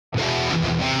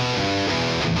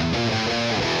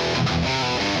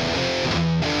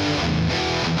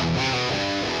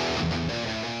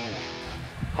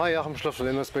Hi, Achim Schloss from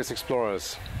InnerSpace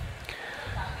Explorers.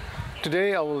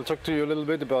 Today I will talk to you a little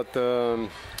bit about the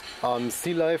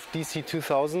Sealife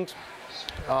DC2000.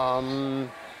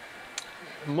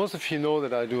 Most of you know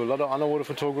that I do a lot of underwater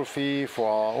photography for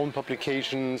our own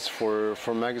publications, for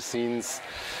magazines,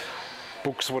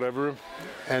 books, whatever.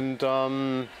 And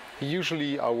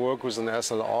usually I work with an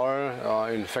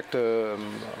SLR, in fact a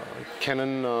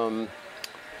Canon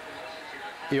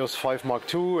EOS 5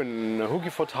 Mark II and a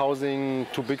Hugifort housing,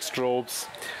 2 big strobes.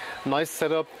 Nice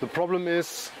setup. The problem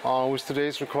is with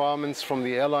today's requirements from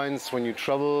the airlines when you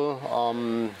travel,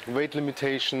 weight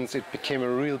limitations, it became a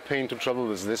real pain to travel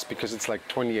with this because it's like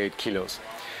 28 kilos.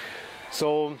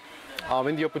 So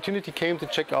when the opportunity came to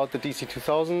check out the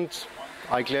DC2000,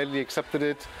 I gladly accepted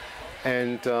it,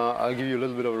 and I'll give you a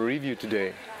little bit of a review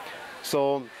today.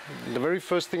 So the very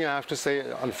first thing I have to say,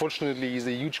 unfortunately, is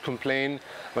a huge complaint.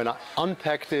 When I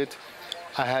unpacked it,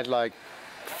 I had like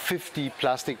 50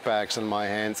 plastic bags in my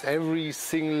hands. Every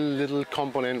single little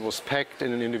component was packed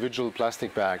in an individual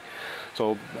plastic bag.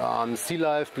 So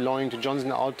Sealife, belonging to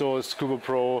Johnson Outdoors, Scuba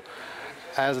Pro,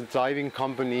 as a diving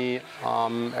company,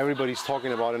 everybody's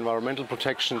talking about environmental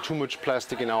protection, too much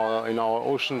plastic in our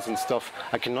oceans and stuff.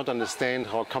 I cannot understand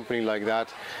how a company like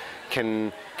that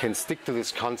can stick to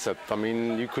this concept. I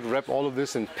mean, you could wrap all of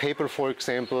this in paper, for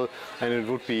example, and it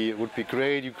would be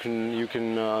great. You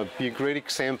can be a great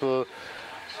example,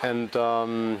 and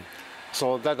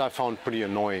so that I found pretty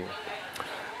annoying.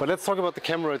 But let's talk about the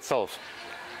camera itself.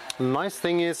 The nice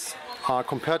thing is,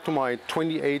 compared to my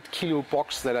 28 kilo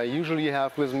box that I usually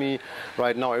have with me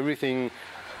right now, everything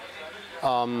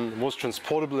was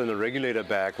transportable in a regulator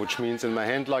bag, which means in my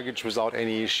hand luggage without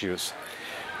any issues.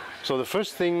 So the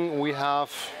first thing we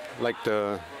have, like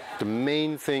the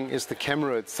main thing, is the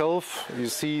camera itself. You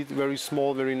see, very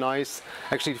small, very nice.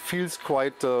 Actually, it feels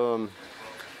quite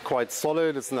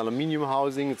solid. It's an aluminium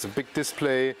housing. It's a big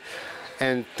display,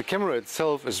 and the camera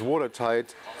itself is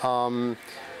watertight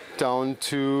down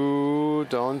to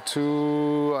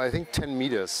I think 10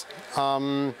 meters.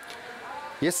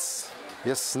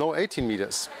 No, 18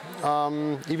 meters.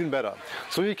 Even better.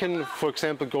 So you can, for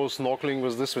example, go snorkeling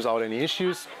with this without any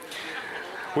issues,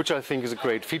 which I think is a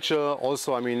great feature.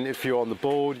 Also, I mean, if you're on the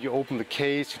boat, you open the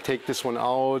case, you take this one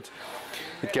out,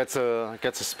 it gets a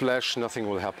splash, nothing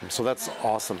will happen. So that's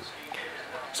awesome.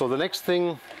 So the next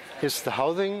thing is the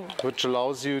housing, which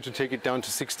allows you to take it down to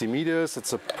 60 meters.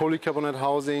 It's a polycarbonate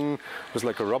housing with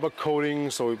like a rubber coating,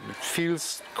 so it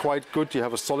feels quite good. You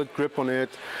have a solid grip on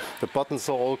it. The buttons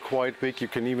are all quite big. You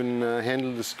can even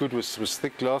handle this good with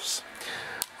thick gloves.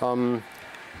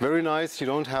 Very nice. You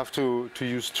don't have to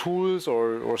use tools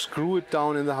or screw it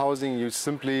down in the housing. You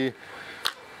simply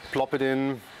plop it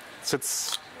in. It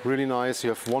sits really nice. You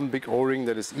have one big O-ring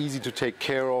that is easy to take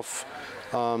care of.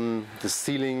 The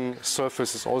ceiling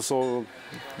surface is also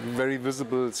very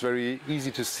visible. It's very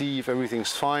easy to see if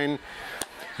everything's fine.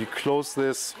 You close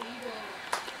this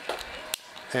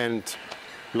and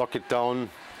lock it down.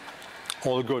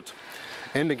 All good.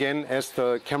 And again, as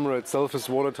the camera itself is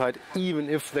watertight, even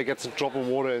if there gets a drop of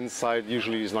water inside,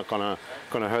 usually it's not gonna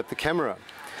hurt the camera.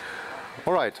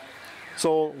 All right.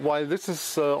 So while this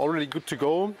is already good to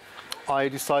go, I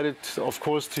decided, of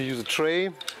course, to use a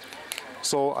tray.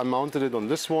 So I mounted it on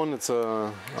this one. It's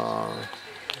a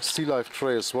Sealife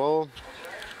tray as well.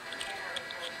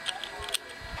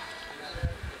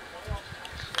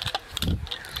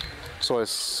 So I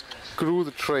screw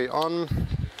the tray on.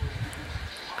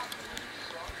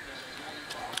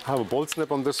 I have a bolt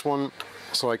snap on this one,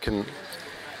 so I can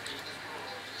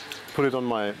put it on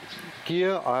my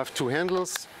gear. I have 2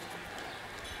 handles.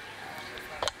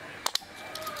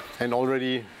 And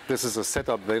already this is a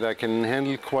setup that I can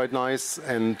handle quite nice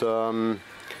and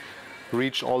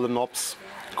reach all the knobs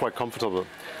quite comfortable.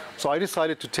 So I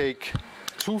decided to take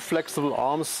 2 flexible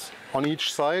arms on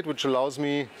each side, which allows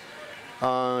me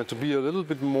to be a little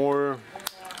bit more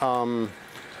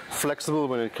flexible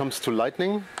when it comes to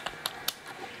lighting.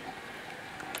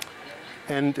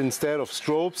 And instead of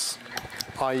strobes,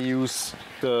 I use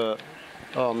the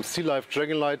Sealife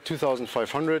Dragonlight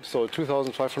 2500, so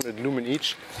 2500 lumen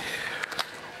each,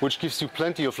 which gives you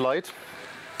plenty of light.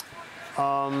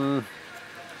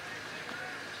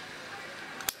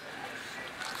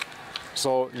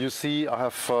 So you see, I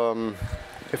have,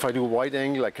 if I do wide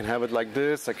angle, I can have it like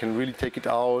this. I can really take it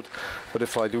out. But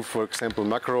if I do, for example,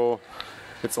 macro,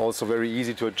 it's also very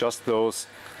easy to adjust those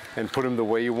and put them the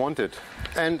way you want it.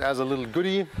 And as a little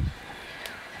goodie,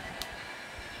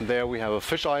 there we have a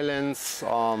fisheye lens,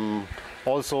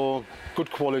 also good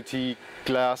quality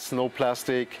glass, no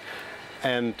plastic,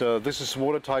 and this is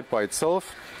watertight by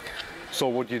itself. So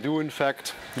what you do, in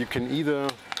fact, you can either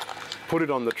put it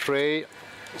on the tray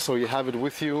so you have it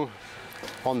with you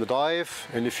on the dive,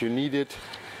 and if you need it,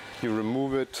 you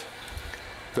remove it.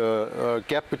 The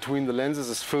gap between the lenses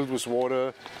is filled with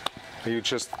water, and you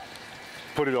just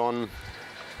put it on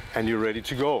and you're ready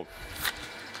to go.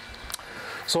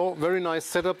 So very nice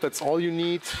setup, that's all you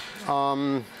need.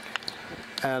 From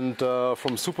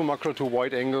super macro to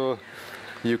wide angle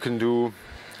you can do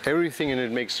everything, and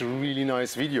it makes really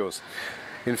nice videos.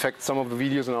 In fact, some of the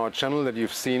videos on our channel that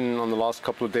you've seen on the last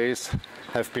couple of days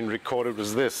have been recorded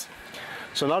with this.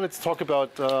 So now let's talk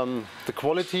about the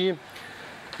quality.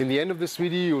 In the end of this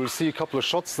video you will see a couple of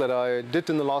shots that I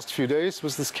did in the last few days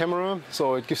with this camera,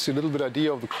 so it gives you a little bit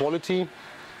idea of the quality.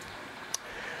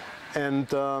 And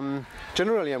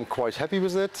generally I'm quite happy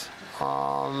with it.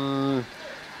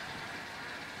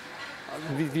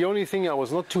 The only thing I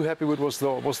was not too happy with was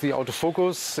the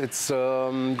autofocus. It's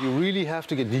you really have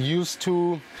to get used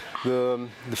to the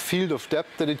field of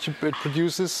depth that it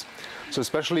produces. So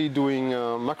especially doing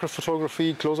macro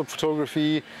photography, close-up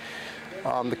photography,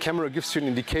 the camera gives you an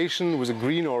indication with a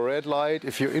green or red light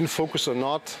if you're in focus or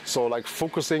not. So like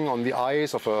focusing on the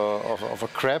eyes of a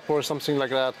crab or something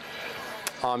like that.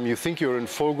 You think you're in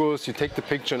focus, you take the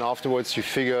picture, and afterwards you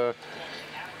figure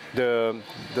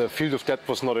the field of depth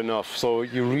was not enough. So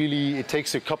it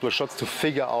takes you a couple of shots to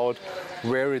figure out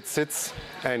where it sits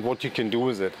and what you can do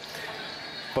with it.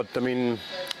 But I mean,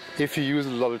 if you use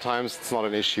it a lot of times, it's not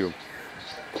an issue.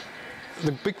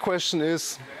 The big question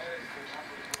is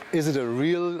it a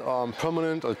real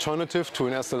permanent alternative to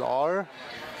an SLR?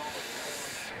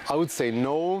 I would say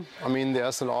no. I mean, the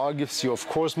SLR gives you, of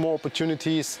course, more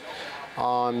opportunities.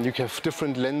 You can have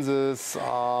different lenses.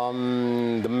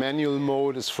 The manual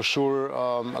mode is for sure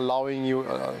allowing you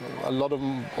a lot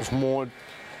of more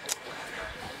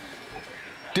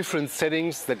different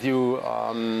settings that you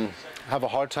have a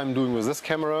hard time doing with this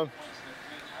camera.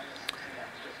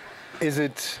 Is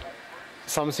it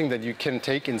something that you can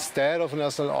take instead of an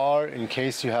SLR in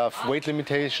case you have weight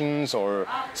limitations or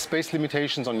space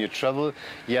limitations on your travel?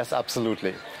 Yes,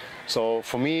 absolutely. So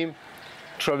for me,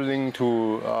 traveling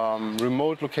to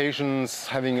remote locations,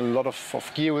 having a lot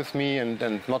of gear with me and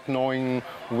not knowing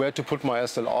where to put my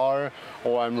SLR,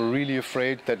 or I'm really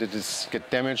afraid that it is get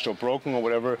damaged or broken or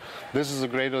whatever, this is a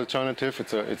great alternative.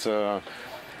 It's a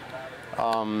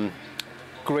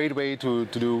great way to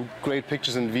do great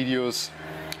pictures and videos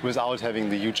without having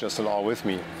the huge SLR with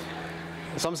me.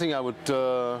 Something I would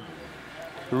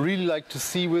really like to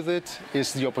see with it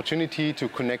is the opportunity to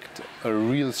connect a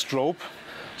real strobe.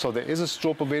 So there is a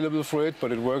strobe available for it,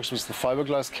 but it works with the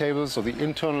fiberglass cable. So the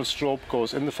internal strobe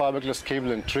goes in the fiberglass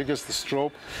cable and triggers the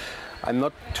strobe. I'm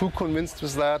not too convinced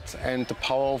with that, and the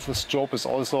power of the strobe is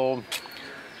also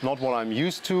not what I'm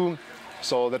used to.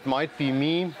 So that might be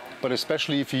me, but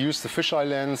especially if you use the fisheye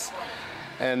lens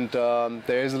and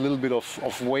there is a little bit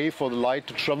of way for the light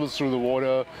to travel through the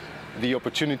water, the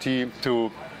opportunity to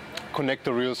connect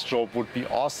a real strobe would be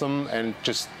awesome. And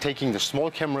just taking the small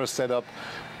camera setup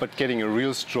but getting a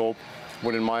real strobe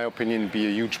would, in my opinion, be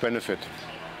a huge benefit.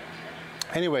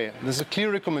 Anyway, there's a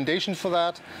clear recommendation for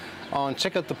that.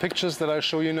 Check out the pictures that I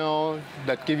show you now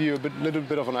that give you a little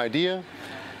bit of an idea,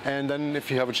 and then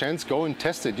if you have a chance, go and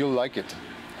test it. You'll like it.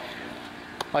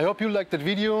 I hope you liked that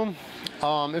video.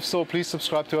 If so, please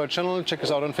subscribe to our channel, check us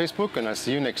out on Facebook, and I'll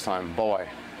see you next time.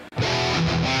 Bye-bye.